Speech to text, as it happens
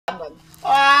killed.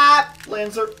 Ah!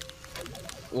 Lancer.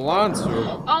 Lancer.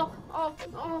 Oh.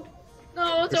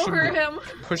 No, don't hurt him.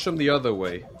 Push him the other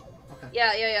way. Okay.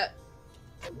 Yeah.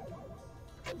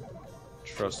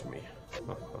 Trust me.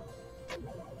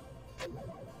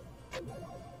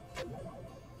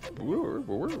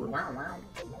 Wow.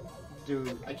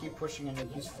 Dude, I keep pushing and he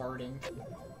keeps farting.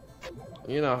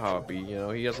 You know how it be, you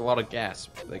know, he has a lot of gas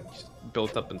like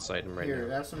built up inside him right Here,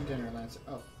 now. have some dinner, Lancer.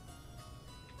 Oh.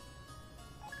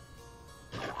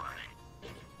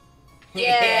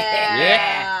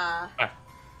 Yeah.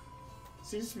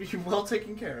 Seems to be well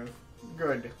taken care of.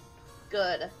 Good.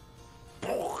 Good.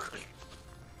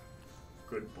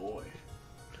 Good boy.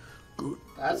 Good.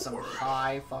 That's some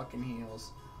high fucking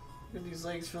heels. Look at these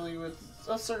legs fill you with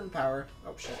a certain power.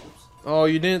 Oh shit. Oops. Oh,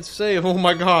 you didn't save. Oh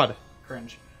my god.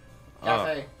 Cringe.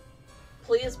 Cafe.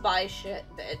 Please buy shit,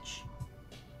 bitch.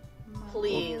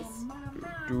 Please.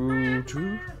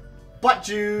 Butt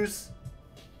juice.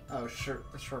 Oh, short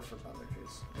for butter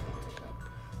juice. I'll take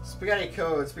that. Spaghetti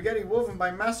code. Spaghetti woven by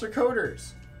master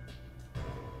coders.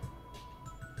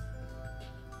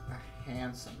 A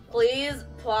handsome. Please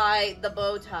buy the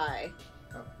bow tie.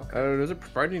 Oh, okay. Does it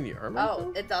provide any armor?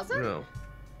 Oh, it doesn't? No.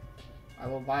 I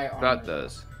will buy armor. That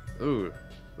does. Ooh.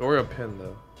 Oreo pin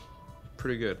though.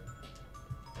 Pretty good.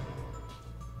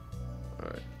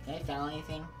 Alright. Can I sell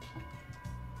anything?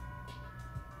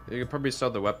 You can probably sell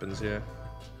the weapons, yeah.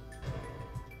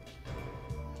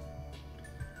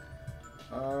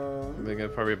 I can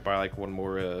probably buy like one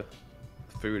more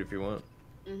food if you want.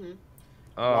 Mm-hmm.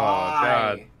 Oh Why?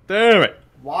 god. Damn it!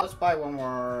 Let's buy one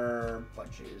more butt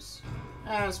juice.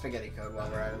 And spaghetti code while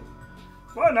we're at it.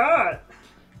 Why not?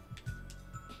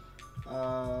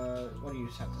 What do you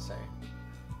have to say?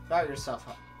 About yourself,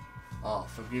 huh? Oh,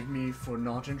 forgive me for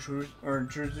not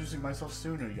introducing myself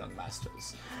sooner, young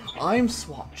masters. I'm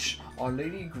Swatch, Our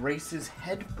Lady Grace's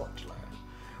head butler.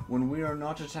 When we are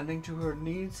not attending to her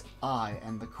needs, I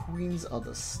and the Queen's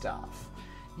other staff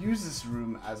use this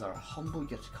room as our humble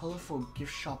yet colorful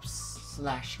gift shop /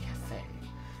 cafe.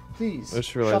 Please, I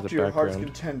just realized shop the to your heart's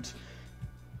background. content.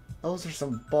 Those are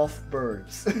some buff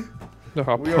birds. No,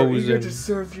 how We are eager posing. to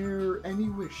serve you any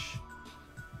wish.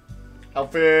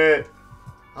 Outfit!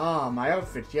 Ah, my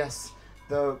outfit, yes.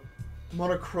 The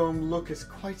monochrome look is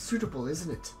quite suitable,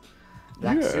 isn't it?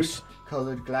 Black Yes. suit,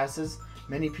 colored glasses.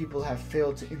 Many people have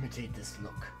failed to imitate this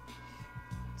look.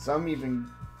 Some even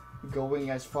going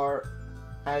as far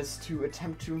as to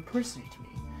attempt to impersonate me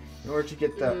in order to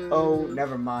get the, oh,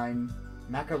 never mind,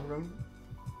 macaroon.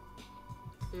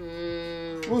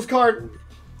 Rules card!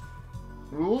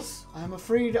 Rules? I'm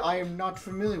afraid I am not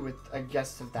familiar with a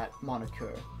guest of that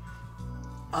moniker.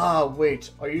 Ah, wait,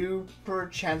 are you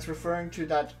perchance referring to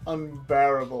that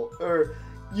unbearable,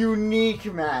 unique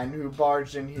man who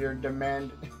barged in here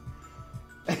demanded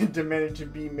to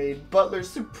be made butler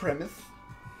supremacist?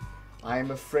 I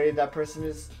am afraid that person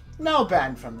is now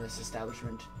banned from this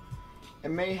establishment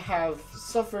and may have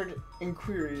suffered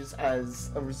inquiries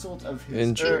as a result of his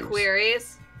Injuries.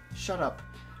 Queries? Shut up.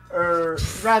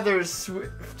 Rather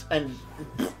swift and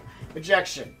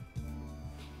ejection.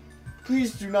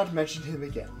 Please do not mention him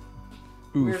again.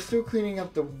 We are Oof. still cleaning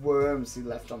up the worms he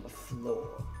left on the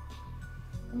floor.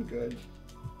 I'm good.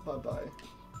 Bye-bye.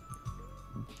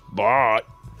 But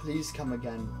Please come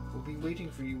again. We'll be waiting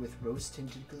for you with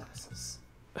rose-tinted glasses.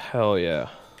 hell yeah.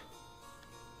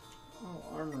 Oh,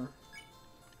 armor.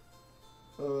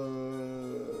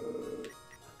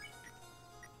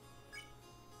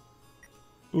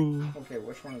 Okay,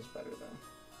 which one is better then?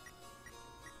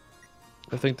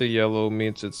 I think the yellow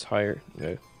means it's higher.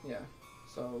 Yeah. Yeah.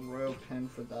 So royal pin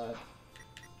for that.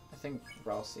 I think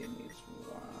Ralsei needs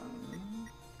one.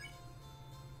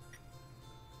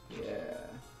 Yeah.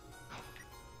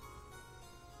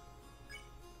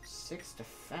 6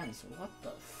 defense. What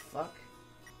the fuck?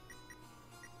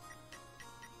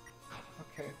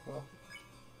 Okay, well,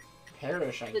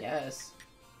 perish, I guess.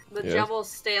 The Yeah. Devil's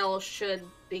Stale should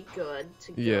be good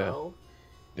to Yeah. go.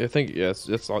 I think yes,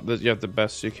 it's all, you have the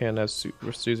best you can as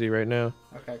Susie right now.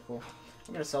 Okay, cool.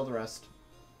 I'm gonna sell the rest.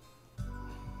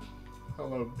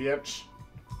 Hello, bitch.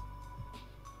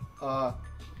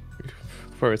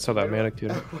 Before I saw that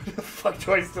mannequin. What the fuck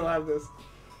do I still have this?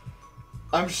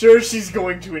 I'm sure she's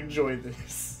going to enjoy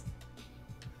this.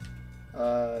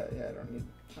 Yeah, I don't need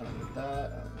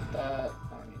that, I don't need that,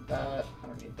 I don't need that, I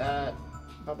don't need that.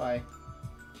 Bye-bye.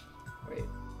 Wait.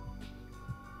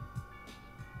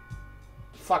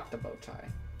 Fuck the bow tie.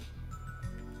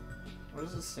 What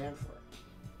does it stand for?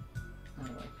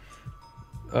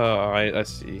 Anyway. I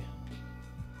see.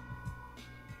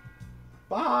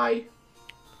 Bye!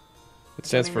 It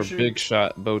stands Vending for machine. big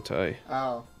shot bow tie.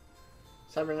 Oh.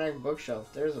 Cybernetic bookshelf.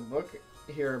 There's a book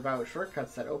here about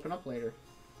shortcuts that open up later.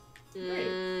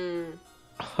 Great.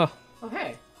 Huh. Oh,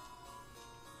 hey.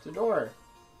 It's a door.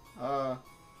 No,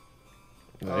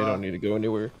 you don't need to go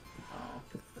anywhere.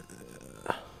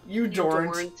 You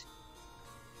dorn't. Dorn't.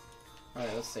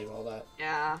 Alright, let's save all that.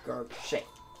 Yeah. Garbage. Shit.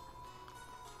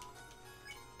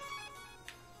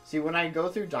 See, when I go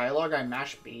through dialogue, I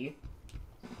mash B.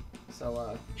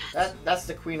 So, that's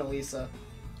the Queen Elisa.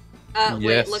 Yes.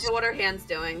 Wait, look at what her hand's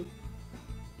doing.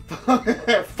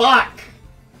 Fuck!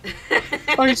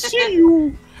 I see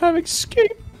you have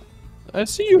escaped. I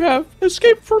see you have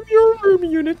escaped from your room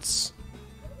units.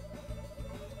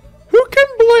 Who can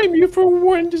blame you for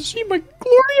wanting to see my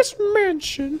glorious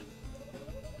mansion?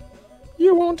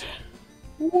 You won't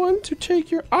want to take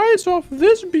your eyes off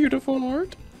this beautiful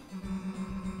art.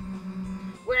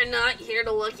 We're not here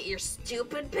to look at your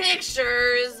stupid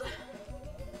pictures.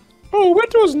 Oh,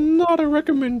 it was not a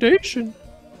recommendation.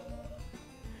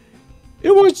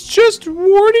 It was just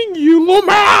warning you,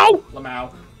 Lamau!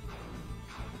 Lamau.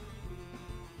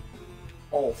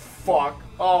 Oh, fuck.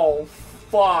 Oh,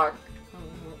 fuck.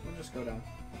 We'll just go down.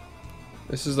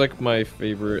 This is like my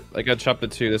favorite. Like I chopped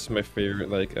it too. This is my favorite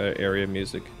like area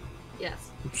music. Yes.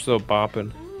 I'm so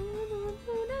bopping.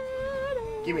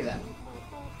 Give me that.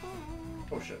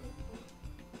 Oh, shit.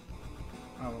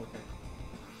 Oh, okay.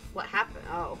 What happened?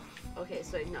 Oh. Okay,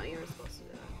 so no, you were supposed to do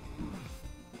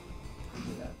that.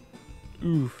 Do that.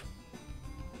 Oof.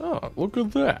 Oh, look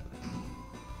at that.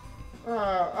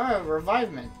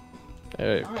 Revivement.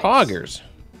 Hey, Nice. poggers.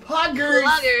 Poggers!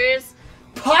 Sluggers!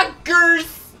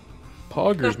 Poggers!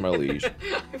 Poggers, my liege.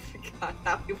 I forgot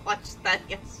how we watched that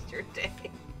yesterday.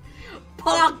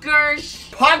 Poggers!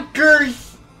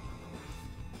 Poggers!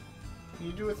 Can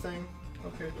you do a thing?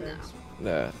 Okay, thanks.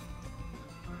 Nah.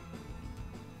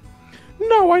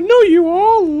 Now I know you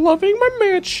all loving my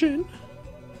mansion.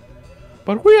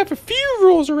 But we have a few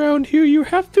rules around here you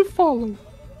have to follow.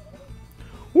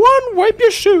 1. Wipe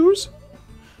your shoes.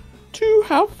 2.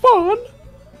 Have fun.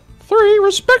 3.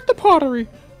 Respect the pottery.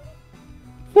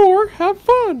 4. Have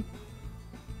fun.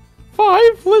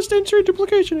 5. List entry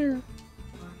duplication error.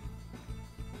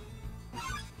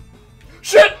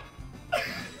 Shit!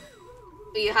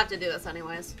 You have to do this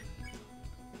anyways.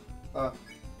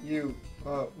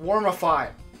 Warmify.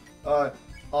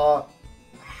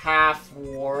 Half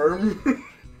warm.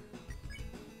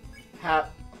 half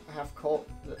cold.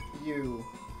 You.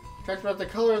 Talked about the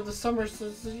color of the summer,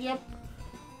 says, yep.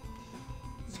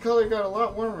 This color got a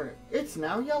lot warmer. It's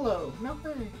now yellow. No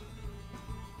way.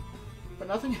 But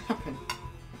nothing happened.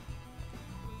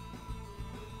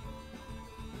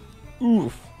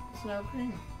 Oof. It's now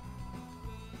green.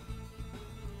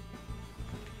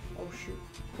 Oh shoot.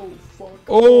 Oh fuck.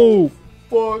 Oh.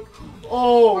 Fuck.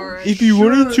 Oh. Or- If you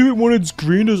run shit. into it when it's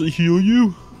green, does it heal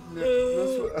you?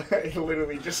 I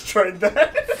literally just tried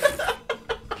that.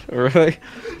 Really?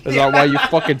 Is that why you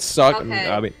fucking suck? Okay.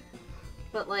 I mean,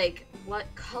 But like, what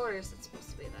color is it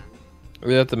supposed to be then?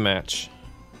 we have to match.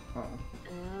 Oh.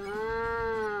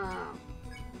 Ah.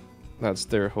 That's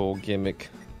their whole gimmick.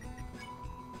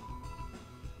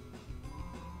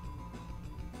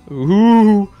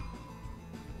 Ooh.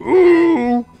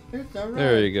 Ooh. It's not right.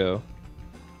 There you go.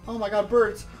 Oh my god,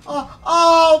 birds.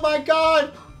 Oh my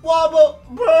god. Wobble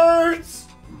birds.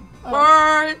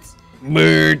 Birds!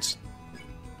 Birds.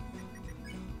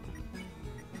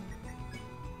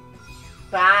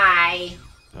 Bye.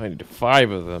 I need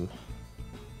 5 of them.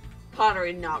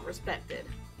 Pottery not respected.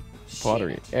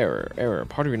 Pottery. Shit. Error.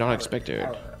 Pottery not expected.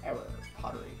 Error.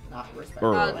 Pottery not respected.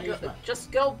 Error.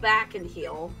 Just go back and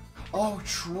heal. Oh,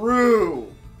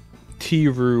 true.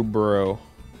 T-Roo, bro.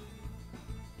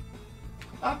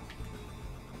 Ah.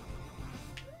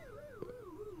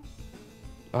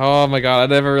 Oh my god,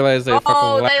 I never realized they fucking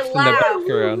Oh, laughed they in the laugh.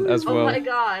 background as Oh well. my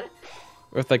god.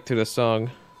 With like to the song.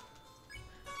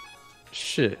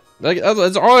 Shit. Like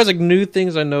it's always like new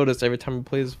things I notice every time I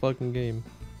play this fucking game.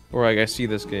 Or like I see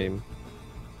this game.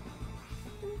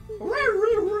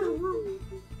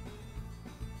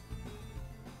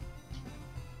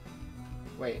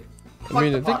 Wait. I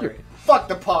mean, Fuck the I think pottery. Fuck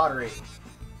the pottery.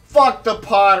 Fuck the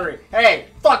pottery. Hey,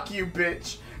 fuck you,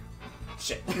 bitch.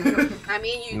 Shit. I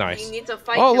mean, you Nice. need to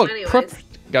fight Oh him look, anyways.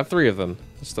 got 3 of them.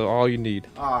 That's all you need.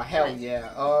 Aw, hell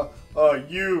yeah.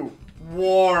 You.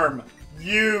 Warm.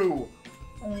 You.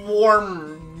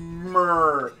 Warmer.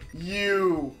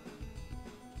 You.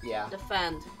 Yeah.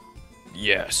 Defend.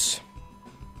 Yes.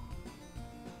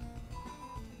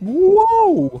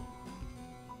 Whoa!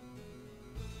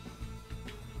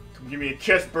 Give me a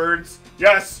kiss, birds.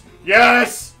 Yes.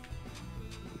 Yes.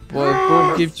 Boy,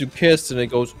 bird gives you kiss and it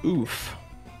goes oof.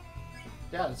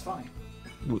 Yeah, that's fine.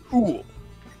 Ooh.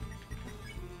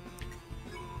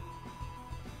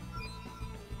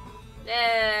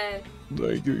 Yay!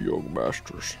 Thank you, young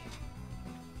masters.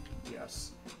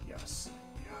 Yes. Yes.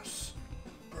 Yes.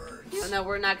 Birds. Even though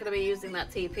we're not gonna be using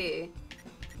that TP.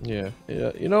 Yeah,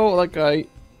 yeah. You know, like I.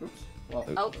 Oops. Well,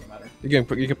 Oh. doesn't matter. You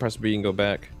can press B and go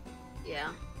back. Yeah.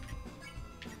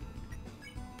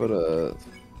 But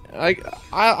I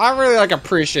really like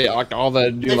appreciate like all the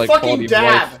new They like fucking quality of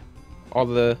dab! life, all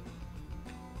the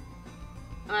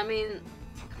I mean,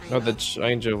 all the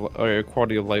change of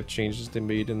quality of life changes they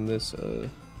made in this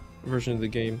version of the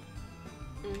game.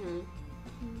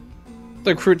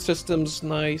 The recruit system's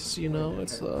nice, you know.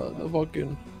 It's the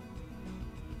fucking.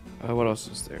 What else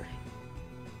is there?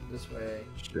 This way.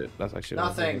 Shit, that's actually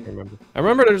Nothing. I remember. I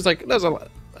remember there's like a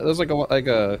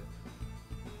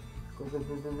Go, go,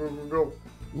 go, go, go, go, go.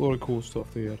 lot of cool stuff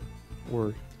they had.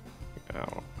 Word. I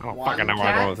don't One fucking know where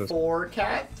I'm going cat, with this. 4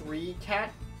 cat, 3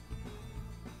 cat,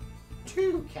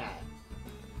 2 cat.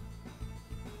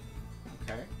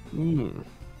 Okay. Mm.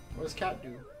 What does cat do?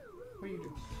 What do you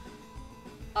do?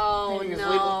 oh Painting is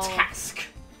labeled no. task.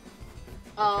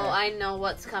 Oh, Okay. I know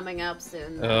what's coming up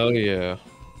soon. Oh yeah.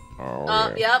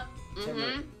 Oh yeah. Yep.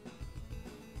 Timber.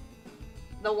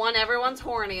 The one everyone's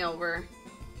horny over.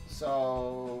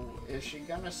 So, is she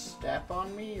gonna step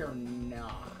on me or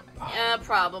not? Yeah,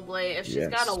 probably. If she's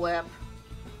got Yes. a whip.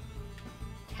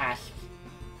 Task.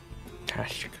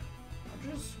 Task.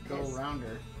 I'll just go Yes. around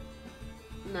her.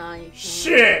 No, you can't.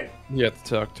 Shit! You have to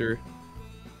talk to her.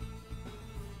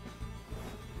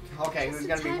 Okay, Just who's in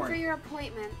gonna be time for horny? your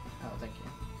appointment. Oh, thank you.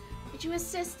 Would you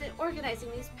assist in organizing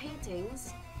these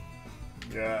paintings?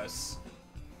 Yes.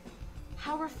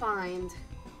 How refined.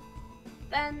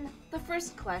 Then, the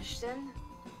first question.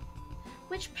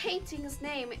 Which painting's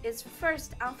name is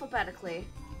first alphabetically?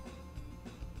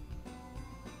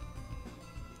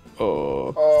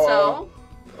 So?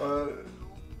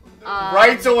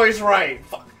 Right's always right.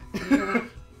 Fuck.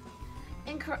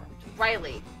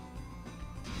 Riley,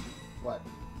 What?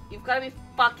 you've got to be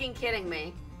fucking kidding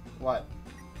me. What?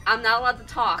 I'm not allowed to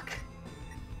talk.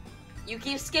 You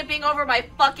keep skipping over my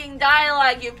fucking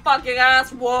dialogue, you fucking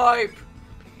ass wipe.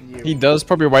 You. He does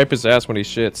probably wipe his ass when he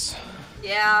shits.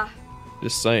 Yeah.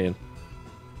 Just saying.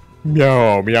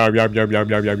 Meow, meow, meow, meow, meow,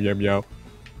 meow, meow, meow, meow.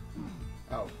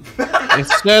 Oh. It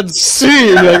said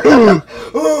C. Like,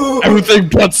 ooh, everything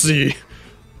but C.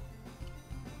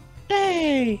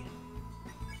 Hey.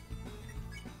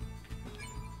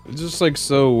 It's just like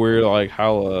so weird, like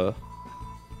how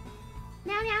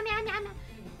Meow, meow, meow, meow, meow.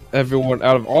 everyone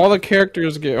out of all the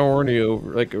characters get horny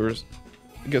over, like or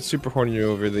get super horny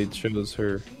over. They chose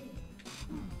her.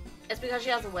 It's because she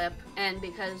has a whip, and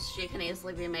because she can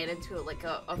easily be made into like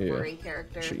a Yeah. furry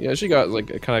character. She got like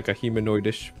kind of like a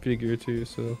humanoidish figure too.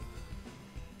 So.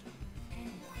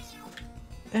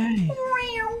 Hey.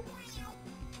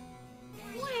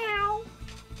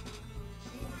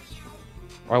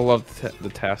 I love the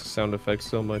task sound effects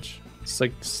so much. It's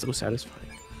like so satisfying.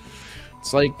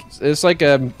 It's like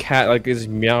a cat like is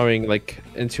meowing like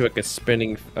into like a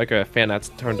spinning like a fan that's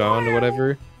turned on or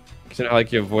whatever. Cause you know how,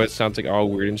 like your voice sounds like all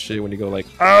weird and shit when you go like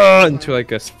ah into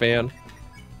like a fan.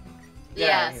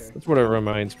 Yes. That's what it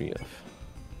reminds me of.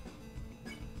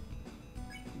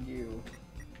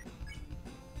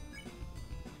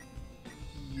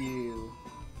 You.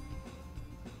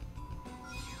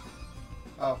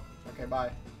 Oh, okay,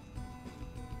 bye.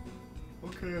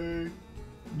 Okay.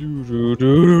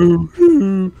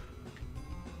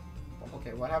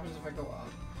 Okay, what happens if I go up?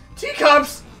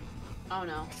 Teacups! Oh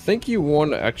no. I think you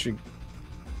want to actually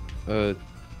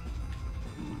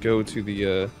go to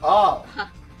the Oh.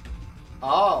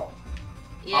 Oh.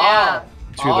 Yeah.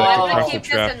 to the Oh. I'm gonna compressed keep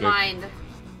this traffic. in mind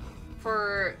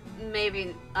for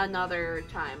maybe another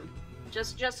time.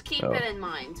 Just keep Oh. it in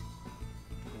mind.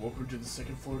 Welcome to the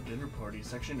second floor dinner party,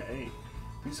 section A.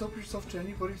 Please help yourself to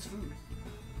anybody's food.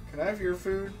 Can I have your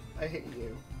food? I hate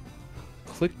you.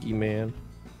 Clicky man.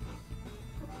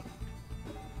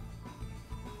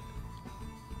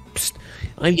 Psst,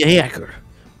 I'm the hacker,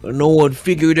 but no one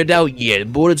figured it out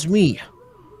yet, but it's me.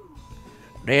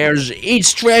 There's 8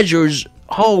 treasures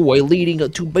hallway leading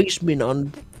to basement on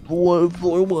floor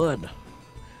 1.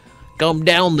 Come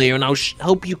down there and I'll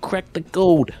help you crack the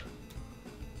code.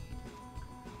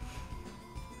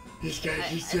 This guy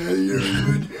keeps telling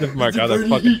everyone. Oh my god, that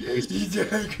fucking voice. He's a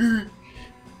hacker.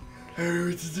 I don't know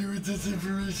what to do with this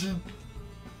information.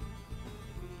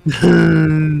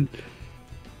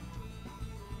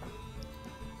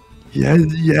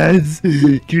 Yes,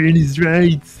 Granny's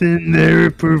right. Send their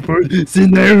report.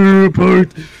 Send their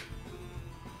report.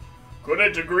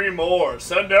 Couldn't agree more.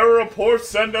 Send out a report,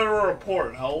 send out a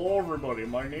report. Hello, everybody.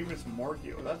 My name is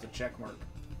Marky. Oh, that's a check mark.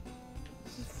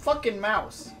 This is fucking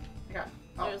mouse.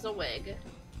 There's a wig.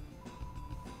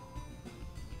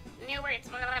 New words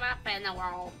split up in the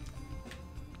world.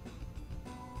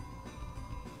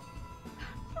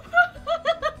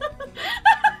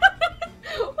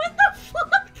 What the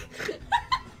fuck?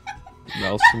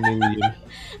 Mouse million.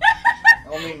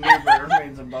 Only neighbor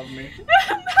remains above me.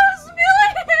 Mouse million!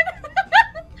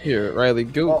 Here, Riley,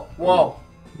 go. Whoa. Whoa.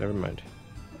 Never mind.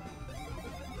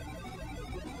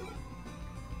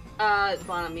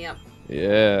 Bottom me up.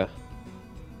 Yeah.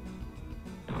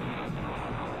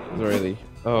 Riley.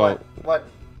 Oh. What?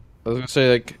 I was gonna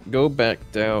say, like, go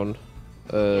back down,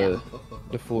 the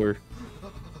floor.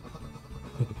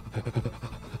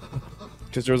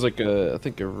 Because there was like I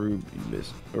think a rube you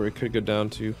missed, or it could go down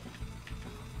to.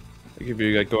 Like if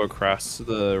you like go across to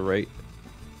the right.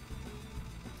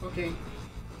 Okay.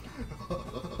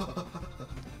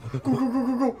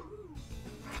 Go.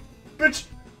 Bitch!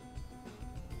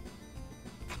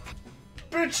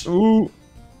 Bitch! Ooh!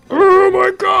 Oh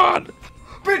my god!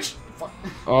 Bitch! Fuck.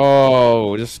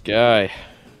 Oh, this guy.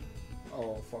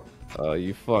 Oh, fuck. Oh,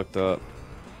 you fucked up.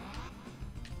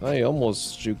 I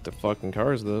almost juked the fucking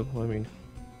cars though. I mean,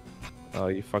 oh,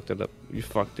 you fucked it up. You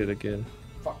fucked it again.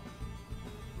 Fuck.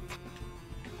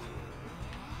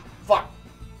 Fuck.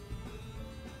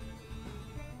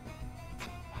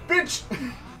 Bitch!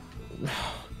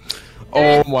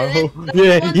 Oh my!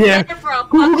 Yeah, yeah. Go!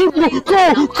 Oh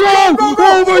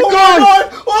my god!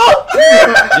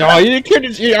 Oh, you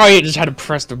couldn't. Oh, you just had to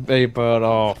press the A button.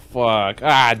 Oh fuck!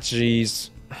 Ah, jeez.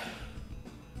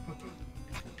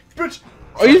 Bitch!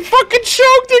 Oh, you fucking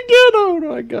choked again! Oh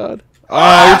my god!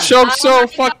 Oh, you choked so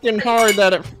fucking hard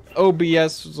that it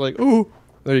OBS was like, ooh.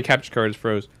 There, your capture card is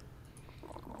froze.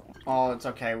 Oh, it's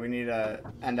okay. We need to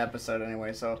end episode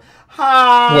anyway, so.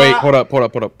 Ha! Wait, hold up.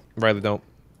 Riley, don't.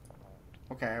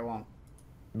 Okay, I won't.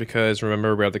 Because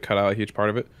remember, we have to cut out a huge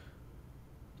part of it.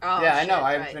 Oh, Yeah, I know.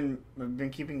 shit, I've been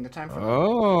keeping the time for that.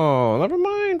 Oh, never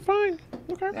mind. Fine.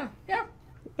 Okay. Yeah.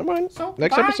 Never mind. So,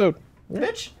 Next bye. episode.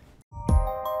 Bitch!